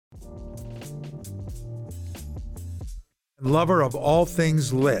Lover of all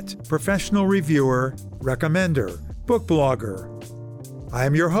things lit, professional reviewer, recommender, book blogger. I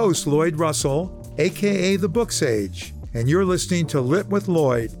am your host, Lloyd Russell, aka The Book Sage, and you're listening to Lit with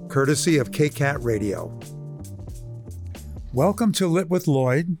Lloyd, courtesy of KCAT Radio. Welcome to Lit with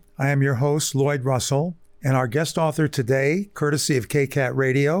Lloyd. I am your host, Lloyd Russell, and our guest author today, courtesy of KCAT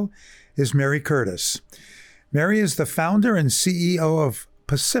Radio, is Mary Curtis. Mary is the founder and CEO of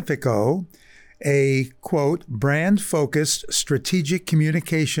Pacifico, a, quote, brand-focused strategic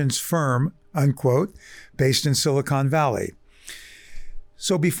communications firm, unquote, based in Silicon Valley.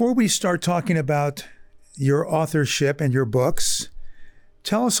 So before we start talking about your authorship and your books,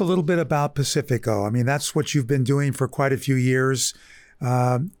 tell us a little bit about Pacifico. I mean, that's what you've been doing for quite a few years.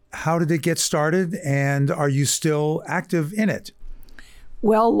 How did it get started, and are you still active in it?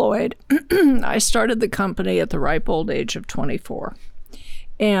 Well, Lloyd, I started the company at the ripe old age of 24.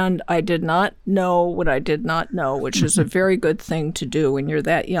 And I did not know what I did not know, which is a very good thing to do when you're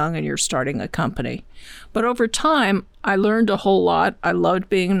that young and you're starting a company. But over time, I learned a whole lot. I loved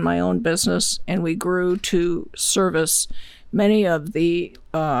being in my own business, and we grew to service many of the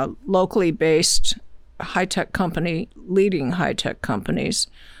locally based leading high-tech companies,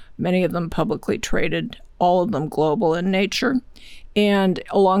 many of them publicly traded, all of them global in nature. And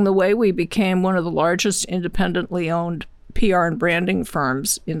along the way, we became one of the largest independently owned PR and branding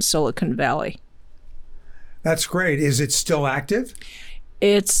firms in Silicon Valley. That's great. Is it still active?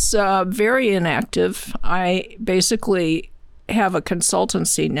 It's very inactive. I basically have a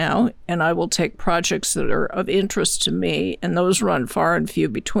consultancy now, and I will take projects that are of interest to me, and those run far and few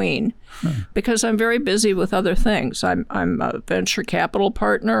between because I'm very busy with other things. I'm a venture capital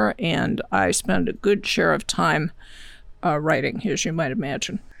partner, and I spend a good share of time writing, as you might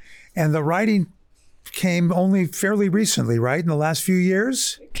imagine. And the writing came only fairly recently, right? In the last few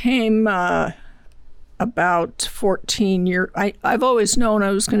years? Came about 14 years. I've always known I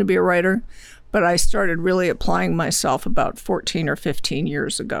was going to be a writer, but I started really applying myself about 14 or 15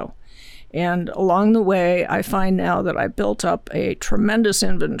 years ago. And along the way, I find now that I built up a tremendous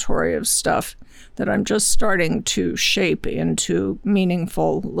inventory of stuff that I'm just starting to shape into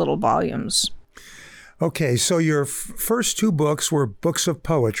meaningful little volumes. Okay, so your first two books were books of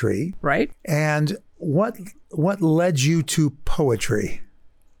poetry. Right. And what led you to poetry?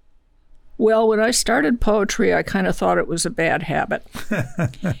 Well, when I started poetry, I kind of thought it was a bad habit.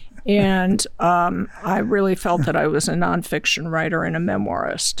 And I really felt that I was a nonfiction writer and a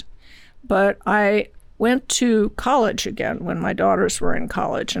memoirist. But I went to college again when my daughters were in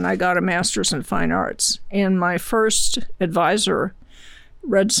college, and I got a master's in fine arts. And my first advisor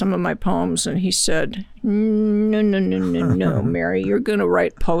read some of my poems, and he said, no, Mary, you're going to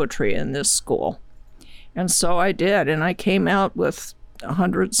write poetry in this school. And so I did, and I came out with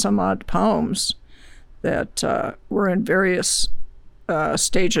 100 some odd poems that were in various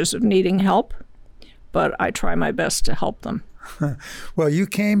stages of needing help, but I try my best to help them. Well, you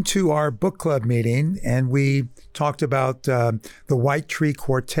came to our book club meeting, and we talked about the White Tree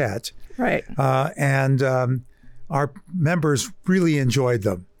Quartet. Right. And our members really enjoyed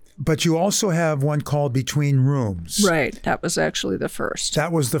them. But you also have one called Between Rooms. Right. That was actually the first.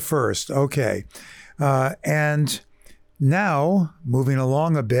 That was the first. Okay. And now, moving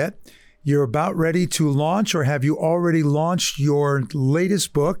along a bit, you're about ready to launch, or have you already launched your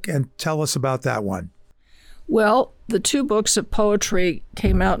latest book? And tell us about that one. Well, the two books of poetry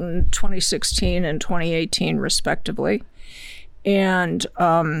came out in 2016 and 2018, respectively. And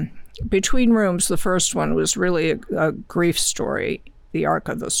Between Rooms, the first one, was really a grief story. The arc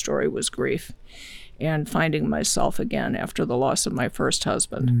of the story was grief and finding myself again after the loss of my first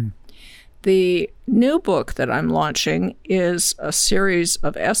husband. The new book that I'm launching is a series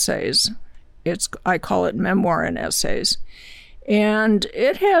of essays. I call it Memoir and Essays. And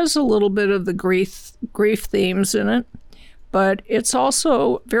it has a little bit of the grief themes in it, but it's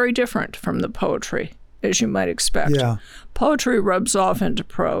also very different from the poetry, as you might expect. Yeah. Poetry rubs off into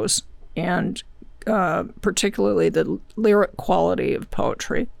prose, and particularly the lyric quality of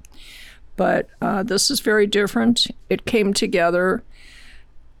poetry. But this is very different. It came together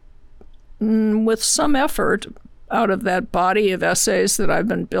with some effort out of that body of essays that I've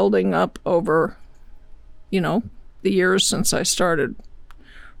been building up over, the years since I started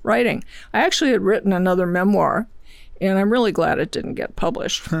writing. I actually had written another memoir, and I'm really glad it didn't get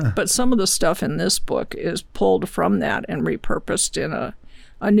published. But some of the stuff in this book is pulled from that and repurposed in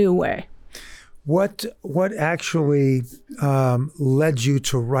a new way. What actually led you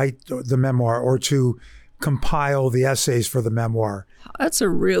to write the memoir or to compile the essays for the memoir? That's a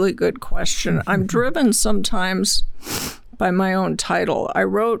really good question. I'm driven sometimes by my own title. I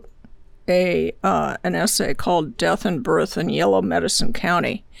wrote an essay called Death and Birth in Yellow Medicine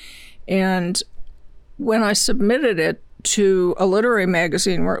County. And when I submitted it to a literary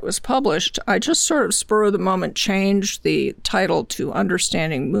magazine where it was published, I just sort of spur of the moment changed the title to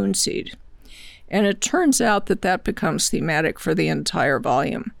Understanding Moonseed. And it turns out that that becomes thematic for the entire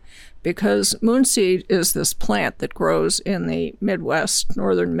volume, because moonseed is this plant that grows in the Midwest,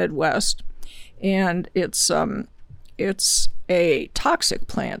 northern Midwest, and it's a toxic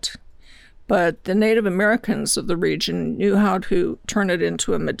plant. But the Native Americans of the region knew how to turn it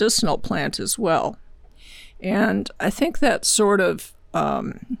into a medicinal plant as well. And I think that sort of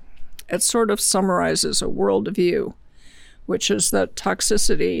summarizes a worldview, which is that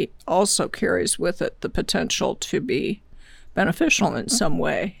toxicity also carries with it the potential to be beneficial in some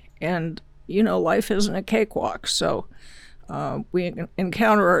way. And, life isn't a cakewalk. So we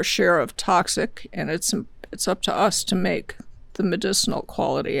encounter our share of toxic, and it's up to us to make the medicinal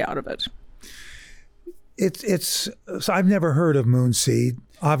quality out of it. So I've never heard of moonseed.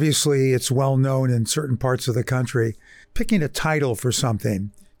 Obviously, it's well known in certain parts of the country. Picking a title for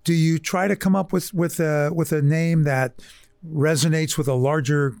something, do you try to come up with a name that resonates with a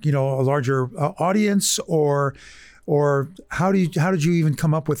larger audience, or how did you even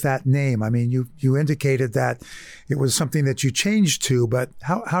come up with that name? I mean, you indicated that it was something that you changed to, but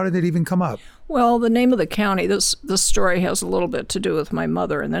how did it even come up? Well, the name of the county, this story has a little bit to do with my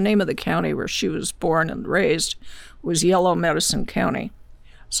mother, and the name of the county where she was born and raised was Yellow Medicine County.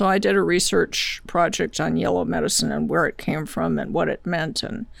 So I did a research project on yellow medicine and where it came from and what it meant,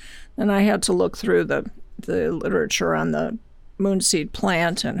 and then I had to look through the literature on the moonseed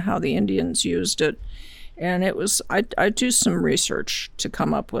plant and how the Indians used it. And I do some research to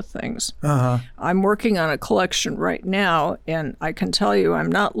come up with things. Uh-huh. I'm working on a collection right now, and I can tell you I'm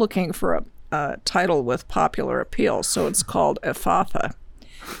not looking for a title with popular appeal. So it's called Ephatha,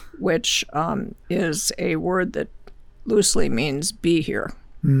 which is a word that loosely means be here.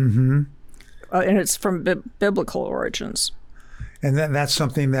 Mm-hmm. And it's from biblical origins. And that's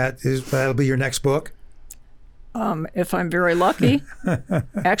something that'll be your next book? If I'm very lucky.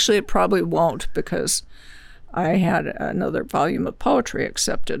 Actually, it probably won't, because I had another volume of poetry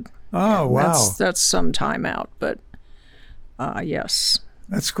accepted. Oh, wow. That's some time out, but yes.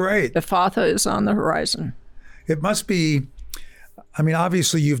 That's great. Ephatha is on the horizon. It must be,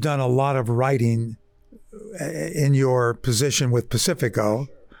 obviously you've done a lot of writing in your position with Pacifico,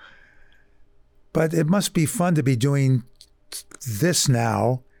 but it must be fun to be doing this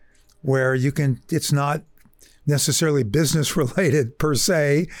now, where it's not necessarily business related per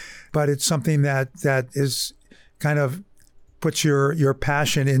se, but it's something that is kind of puts your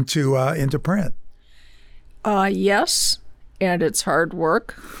passion into print. Yes, and it's hard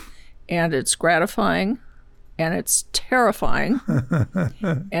work, and it's gratifying, and it's terrifying,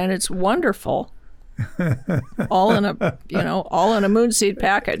 and it's wonderful. all in a moonseed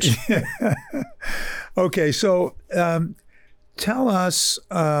package. Okay, so tell us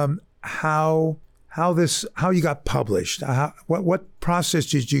how you got published. What process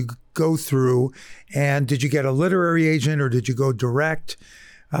did you go through, and did you get a literary agent or did you go direct?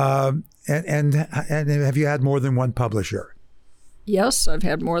 And have you had more than one publisher? Yes, I've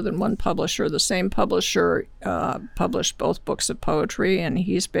had more than one publisher. The same publisher published both books of poetry, and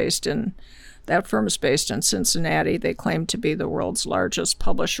that firm is based in Cincinnati. They claim to be the world's largest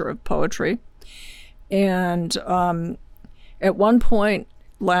publisher of poetry. And at one point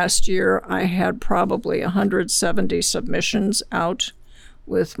last year, I had probably 170 submissions out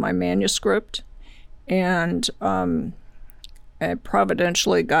with my manuscript. And I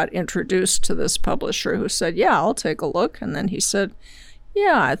providentially got introduced to this publisher who said, yeah, I'll take a look. And then he said,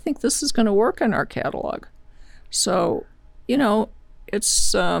 yeah, I think this is going to work in our catalog. So,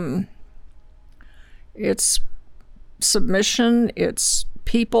 it's submission, it's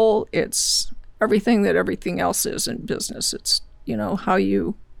people, it's everything that everything else is in business. It's,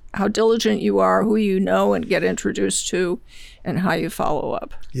 how diligent you are, who you know and get introduced to, and how you follow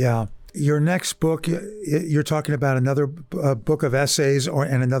up. Yeah. Your next book, you're talking about another book of essays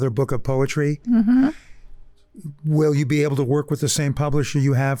and another book of poetry. Mm-hmm. Will you be able to work with the same publisher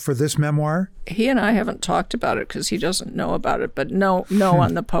you have for this memoir? He and I haven't talked about it because he doesn't know about it, but no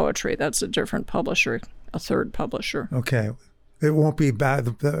on the poetry. That's a different publisher, a third publisher. Okay. It won't be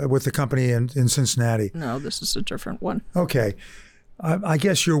with the company in Cincinnati. No, this is a different one. Okay. I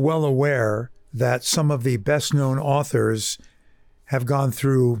guess you're well aware that some of the best-known authors have gone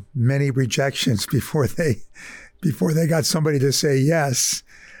through many rejections before they got somebody to say yes.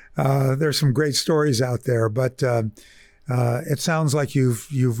 There's some great stories out there, but it sounds like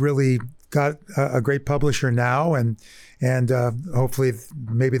you've really got a great publisher now, and hopefully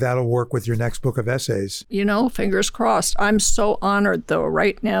maybe that'll work with your next book of essays. Fingers crossed. I'm so honored, though,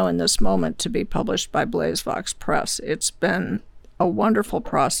 right now in this moment to be published by BlazeVox Press. It's been a wonderful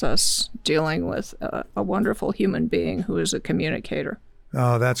process dealing with a wonderful human being who is a communicator.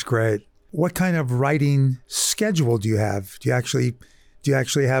 Oh, that's great. What kind of writing schedule do you have? Do you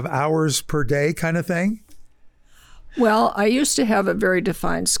actually have hours per day kind of thing? Well, I used to have a very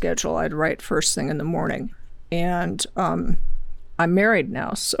defined schedule. I'd write first thing in the morning, and I'm married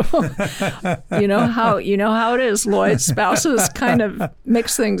now, so you know how it is, Lloyd. Spouses kind of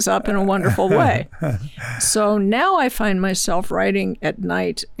mix things up in a wonderful way. So now I find myself writing at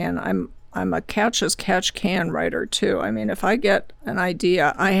night, and I'm a catch as catch can writer too. I mean, if I get an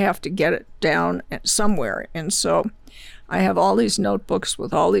idea, I have to get it down somewhere, and so I have all these notebooks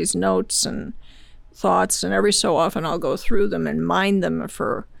with all these notes and thoughts, and every so often I'll go through them and mine them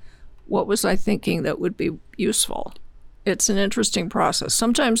for what was I thinking that would be useful. It's an interesting process.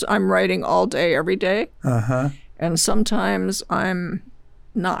 Sometimes I'm writing all day, every day, and sometimes I'm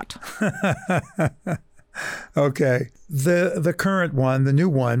not. Okay. The current one, the new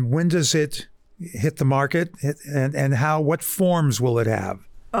one, when does it hit the market, and what forms will it have?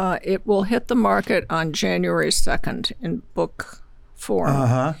 It will hit the market on January 2nd in book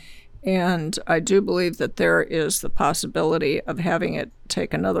form. And I do believe that there is the possibility of having it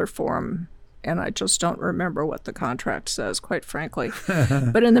take another form, and I just don't remember what the contract says, quite frankly.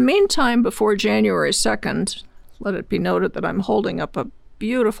 But in the meantime, before January 2nd, let it be noted that I'm holding up a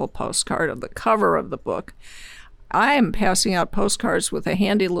beautiful postcard of the cover of the book. I am passing out postcards with a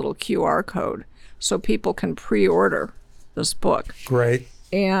handy little QR code so people can pre-order this book. Great.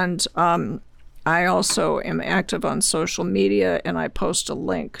 And I also am active on social media, and I post a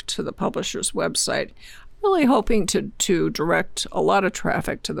link to the publisher's website, really hoping to direct a lot of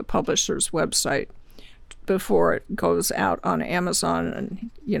traffic to the publisher's website before it goes out on Amazon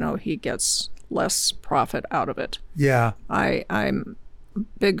and, he gets less profit out of it. Yeah. I'm a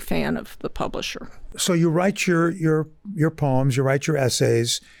big fan of the publisher. So you write your poems, you write your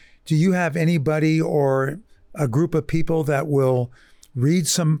essays. Do you have anybody or a group of people that will read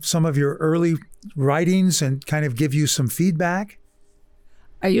some of your early writings and kind of give you some feedback?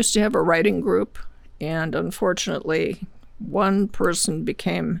 I used to have a writing group, and unfortunately, one person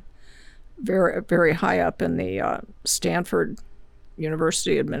became very, very high up in the Stanford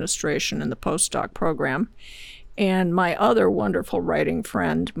University administration in the postdoc program. And my other wonderful writing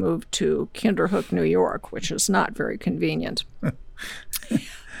friend moved to Kinderhook, New York, which is not very convenient.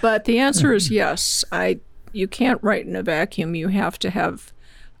 But the answer is yes. You can't write in a vacuum. You have to have,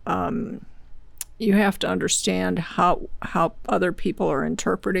 you have to understand how other people are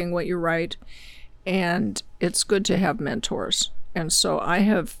interpreting what you write, and it's good to have mentors. And so I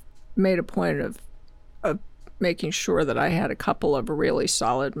have made a point of making sure that I had a couple of really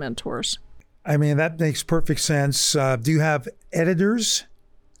solid mentors. I mean, that makes perfect sense. Do you have editors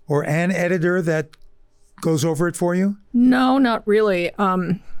or an editor that goes over it for you? No, not really.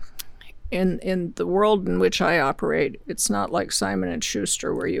 In the world in which I operate, it's not like Simon &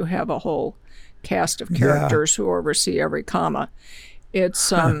 Schuster where you have a whole cast of characters who oversee every comma.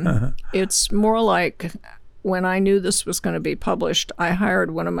 It's it's more like when I knew this was going to be published, I hired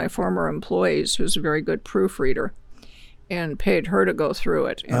one of my former employees who's a very good proofreader and paid her to go through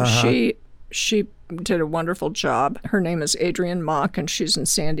it. And she did a wonderful job. Her name is Adrienne Mock, and she's in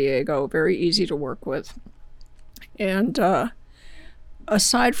San Diego, very easy to work with. And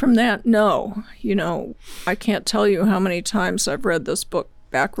aside from that, no. I can't tell you how many times I've read this book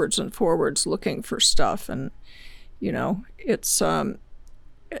backwards and forwards looking for stuff, and it's a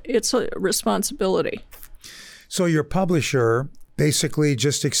responsibility. So your publisher basically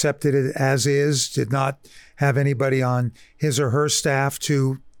just accepted it as is, did not have anybody on his or her staff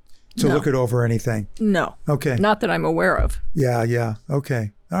to look it over or anything? No. Okay. Not that I'm aware of. Yeah.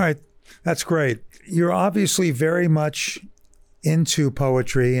 Okay. All right. That's great. You're obviously very much into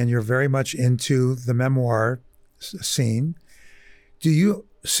poetry, and you're very much into the memoir scene. Do you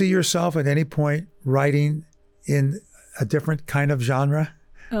see yourself at any point writing in a different kind of genre?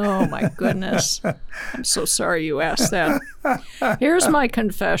 Oh, my goodness. I'm so sorry you asked that. Here's my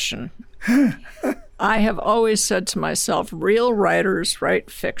confession. I have always said to myself, real writers write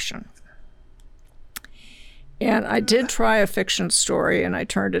fiction. And I did try a fiction story, and I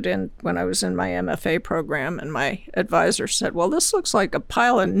turned it in when I was in my MFA program, and my advisor said, well, this looks like a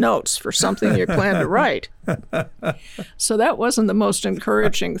pile of notes for something you plan to write. So that wasn't the most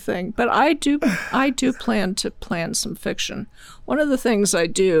encouraging thing, but I do plan to plan some fiction. One of the things I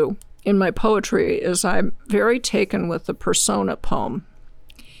do in my poetry is I'm very taken with the persona poem.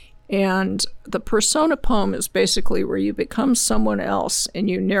 And the persona poem is basically where you become someone else and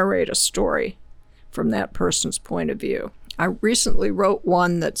you narrate a story from that person's point of view. I recently wrote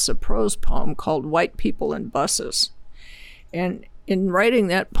one that's a prose poem called White People in Buses. And in writing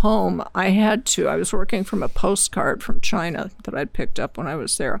that poem, I was working from a postcard from China that I'd picked up when I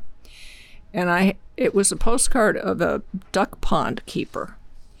was there. And it was a postcard of a duck pond keeper.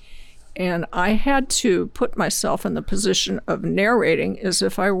 And I had to put myself in the position of narrating as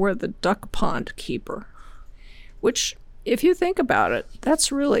if I were the duck pond keeper, which, if you think about it,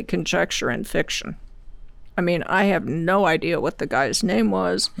 that's really conjecture and fiction. I mean, I have no idea what the guy's name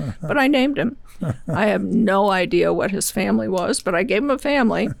was, but I named him. I have no idea what his family was, but I gave him a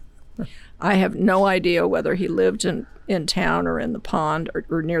family. I have no idea whether he lived in town or in the pond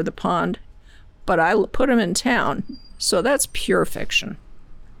or near the pond, but I put him in town. So that's pure fiction.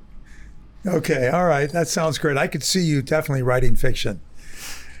 Okay, all right. That sounds great. I could see you definitely writing fiction.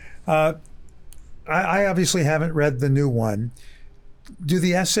 I obviously haven't read the new one. Do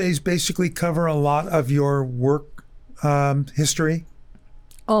the essays basically cover a lot of your work history?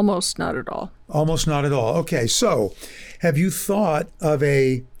 Almost not at all. Almost not at all. Okay, so have you thought of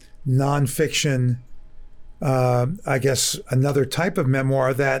a nonfiction, I guess, another type of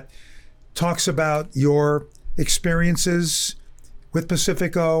memoir that talks about your experiences with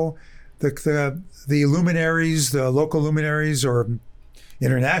Pacifico, the luminaries, the local luminaries or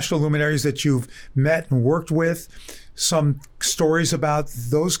international luminaries that you've met and worked with, some stories about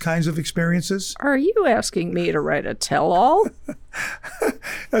those kinds of experiences? Are you asking me to write a tell-all?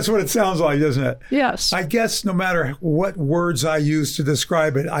 That's what it sounds like, doesn't it? Yes. I guess no matter what words I use to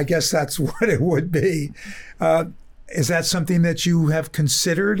describe it, I guess that's what it would be. Is that something that you have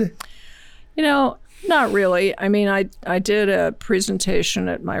considered? Not really. I mean, I did a presentation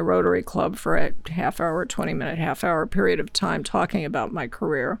at my Rotary Club for a 20-minute period of time talking about my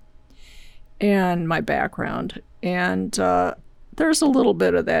career and my background. And there's a little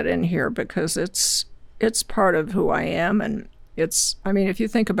bit of that in here because it's part of who I am. And if you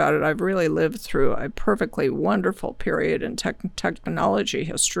think about it, I've really lived through a perfectly wonderful period in technology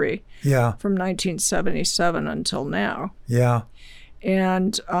history. Yeah. From 1977 until now. Yeah.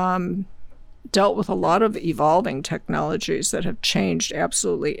 And dealt with a lot of evolving technologies that have changed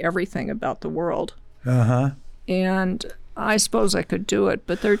absolutely everything about the world. Uh-huh. And I suppose I could do it,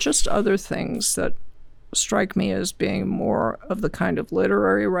 but there are just other things that strike me as being more of the kind of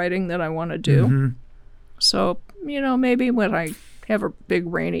literary writing that I want to do. Mm-hmm. So, maybe when I have a big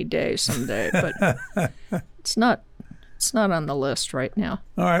rainy day someday, but it's not on the list right now.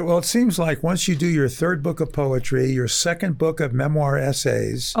 All right. Well, it seems like once you do your third book of poetry, your second book of memoir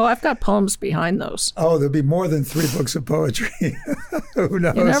essays. Oh, I've got poems behind those. Oh, there'll be more than 3 books of poetry. Who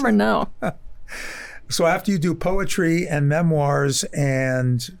knows? You never know. So after you do poetry and memoirs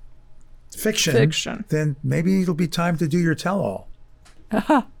and fiction, then maybe it'll be time to do your tell-all.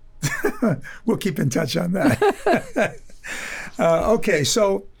 We'll keep in touch on that. Okay,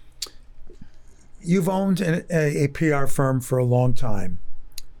 so you've owned a PR firm for a long time.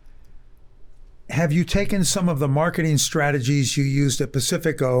 Have you taken some of the marketing strategies you used at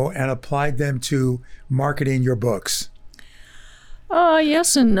Pacifico and applied them to marketing your books?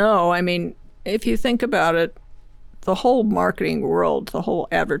 Yes and no. I mean, if you think about it, the whole marketing world, the whole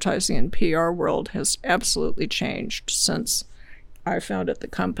advertising and PR world has absolutely changed since I founded the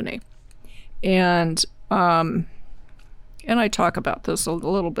company. And I talk about this a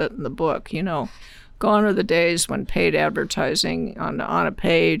little bit in the book. Gone are the days when paid advertising on a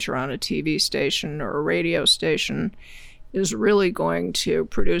page or on a TV station or a radio station is really going to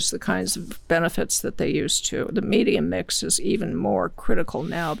produce the kinds of benefits that they used to. The media mix is even more critical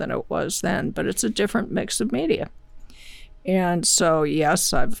now than it was then, but it's a different mix of media. And so,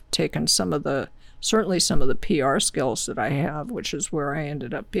 yes, I've taken certainly some of the PR skills that I have, which is where I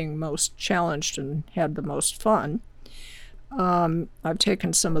ended up being most challenged and had the most fun. I've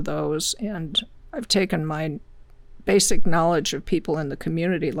taken some of those, and I've taken my basic knowledge of people in the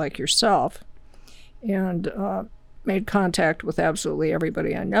community like yourself and made contact with absolutely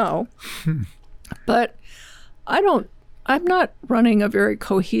everybody I know. But I'm not running a very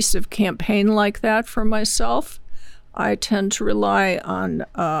cohesive campaign like that for myself. I tend to rely on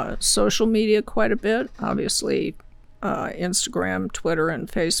social media quite a bit, obviously Instagram, Twitter,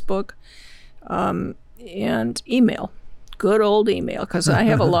 and Facebook, and email. Good old email, because I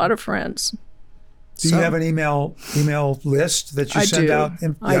have a lot of friends. Do you have an email list that you send out?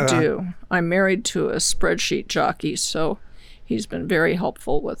 I do. I'm married to a spreadsheet jockey, so he's been very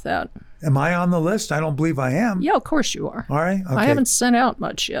helpful with that. Am I on the list? I don't believe I am. Yeah, of course you are. All right. Okay. I haven't sent out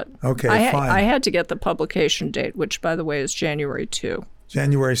much yet. Okay, fine. I had to get the publication date, which, by the way, is January 2.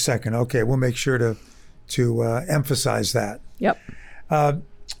 January 2nd. Okay, we'll make sure to emphasize that. Yep.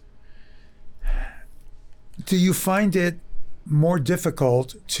 Do you find it more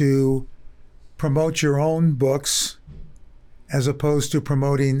difficult to promote your own books as opposed to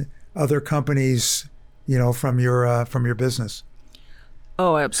promoting other companies, from your business?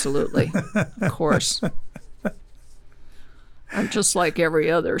 Oh, absolutely. Of course. I'm just like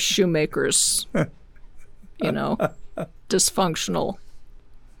every other shoemaker's, dysfunctional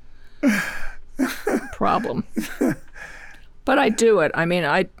problem. But I do it. I mean,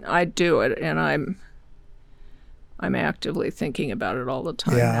 I do it, and I'm actively thinking about it all the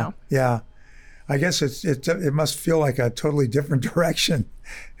time now. Yeah. I guess it must feel like a totally different direction,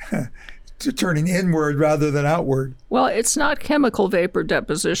 turning inward rather than outward. Well, it's not chemical vapor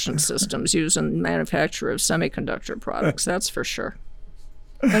deposition systems used in the manufacture of semiconductor products, that's for sure.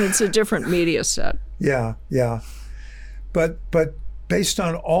 And it's a different media set. Yeah. But based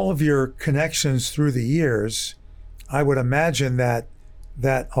on all of your connections through the years, I would imagine that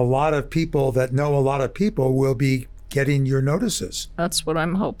a lot of people that know a lot of people will be getting your notices. That's what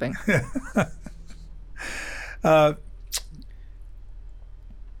I'm hoping.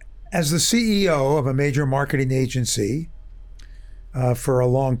 As the CEO of a major marketing agency for a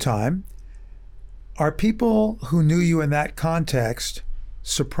long time, are people who knew you in that context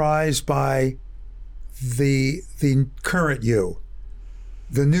surprised by the current you,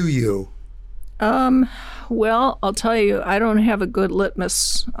 the new you? Well, I'll tell you, I don't have a good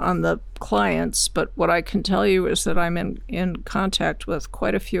litmus on the clients, but what I can tell you is that I'm in contact with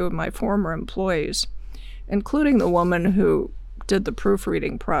quite a few of my former employees, including the woman who did the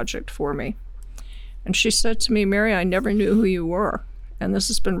proofreading project for me. And she said to me, "Mary, I never knew who you were, and this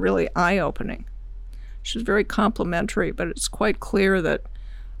has been really eye-opening." She was very complimentary, but it's quite clear that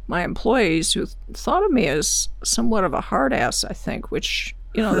my employees, who thought of me as somewhat of a hard ass, I think, which,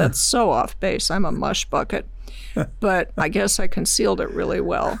 that's so off base. I'm a mush bucket, but I guess I concealed it really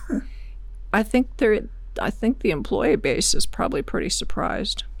well. I think the employee base is probably pretty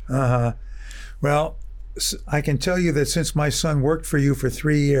surprised. Well, I can tell you that since my son worked for you for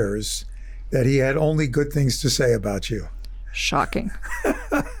 3 years, that he had only good things to say about you. Shocking.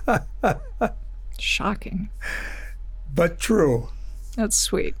 Shocking. But true. That's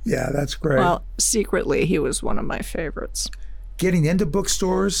sweet. Yeah, that's great. Well, secretly, he was one of my favorites. Getting into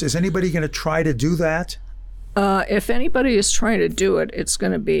bookstores, is anybody going to try to do that? If anybody is trying to do it, it's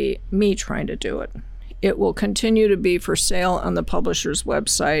going to be me trying to do it. It will continue to be for sale on the publisher's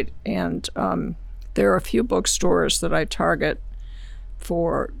website, and there are a few bookstores that I target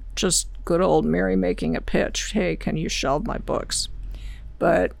for just good old Mary making a pitch. Hey, can you shelve my books?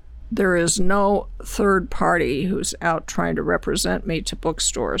 But there is no third party who's out trying to represent me to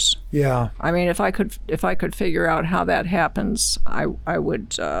bookstores. Yeah. I mean, if I could figure out how that happens, I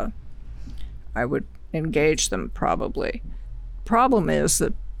would engage them probably. Problem is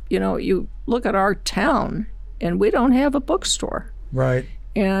that, you look at our town and we don't have a bookstore. Right.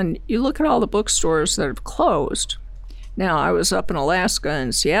 And you look at all the bookstores that have closed. Now, I was up in Alaska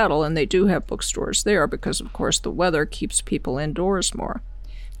and Seattle, and they do have bookstores there because, of course, the weather keeps people indoors more.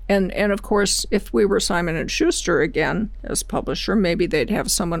 And of course, if we were Simon & Schuster again as publisher, maybe they'd have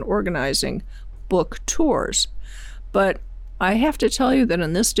someone organizing book tours. But I have to tell you that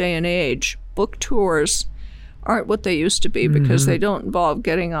in this day and age, book tours aren't what they used to be because they don't involve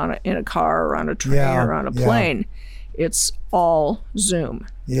getting in a car or on a train or on a plane. It's all Zoom.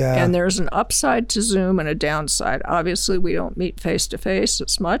 Yeah. And there's an upside to Zoom and a downside. Obviously, we don't meet face-to-face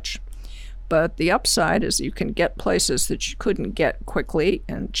as much. But the upside is you can get places that you couldn't get quickly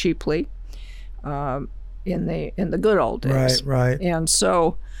and cheaply in the good old days. Right. And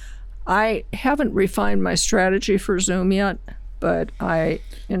so I haven't refined my strategy for Zoom yet, but I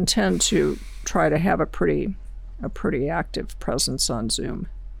intend to try to have a pretty active presence on Zoom.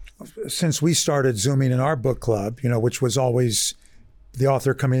 Since we started Zooming in our book club, which was always the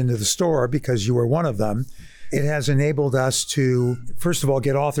author coming into the store because you were one of them, it has enabled us to, first of all,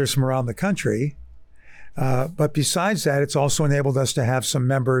 get authors from around the country. But besides that, it's also enabled us to have some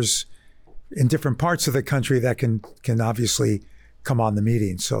members in different parts of the country that can obviously come on the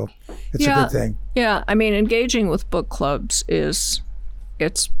meeting. So it's a good thing. Yeah. I mean, engaging with book clubs it's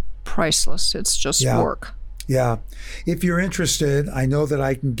priceless. It's just work. Yeah. If you're interested, I know that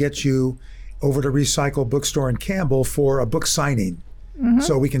I can get you over to Recycle Bookstore in Campbell for a book signing.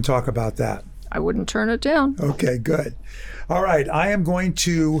 So we can talk about that. I wouldn't turn it down. Okay, good. All right. I am going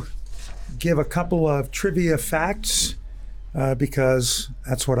to give a couple of trivia facts because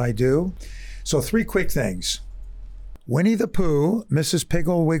that's what I do. So 3 quick things. Winnie the Pooh, Mrs.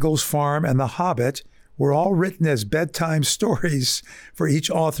 Piggle Wiggle's Farm, and The Hobbit were all written as bedtime stories for each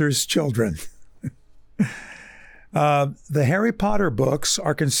author's children. The Harry Potter books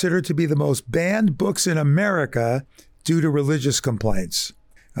are considered to be the most banned books in America due to religious complaints.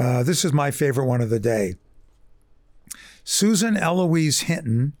 This is my favorite one of the day. Susan Eloise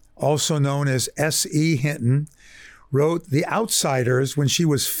Hinton, also known as S.E. Hinton, wrote The Outsiders when she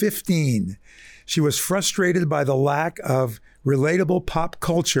was 15. She was frustrated by the lack of relatable pop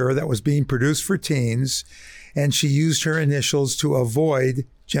culture that was being produced for teens, and she used her initials to avoid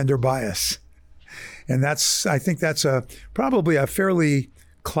gender bias. And I think that's probably a fairly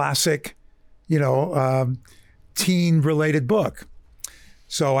classic, teen-related book.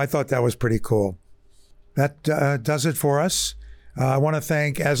 So I thought that was pretty cool. That does it for us. I want to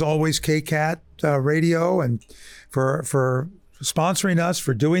thank, as always, KCAT Radio and for sponsoring us,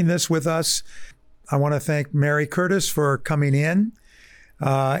 for doing this with us. I want to thank Mary Curtis for coming in.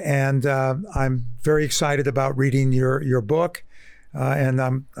 And I'm very excited about reading your book. And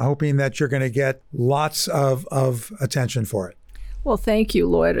I'm hoping that you're going to get lots of attention for it. Well, thank you,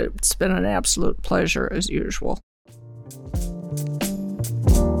 Lloyd. It's been an absolute pleasure, as usual.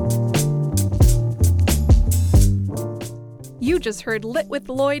 You just heard Lit with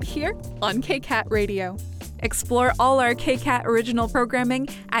Lloyd here on KCAT Radio. Explore all our KCAT original programming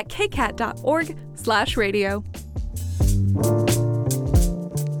at kcat.org/radio.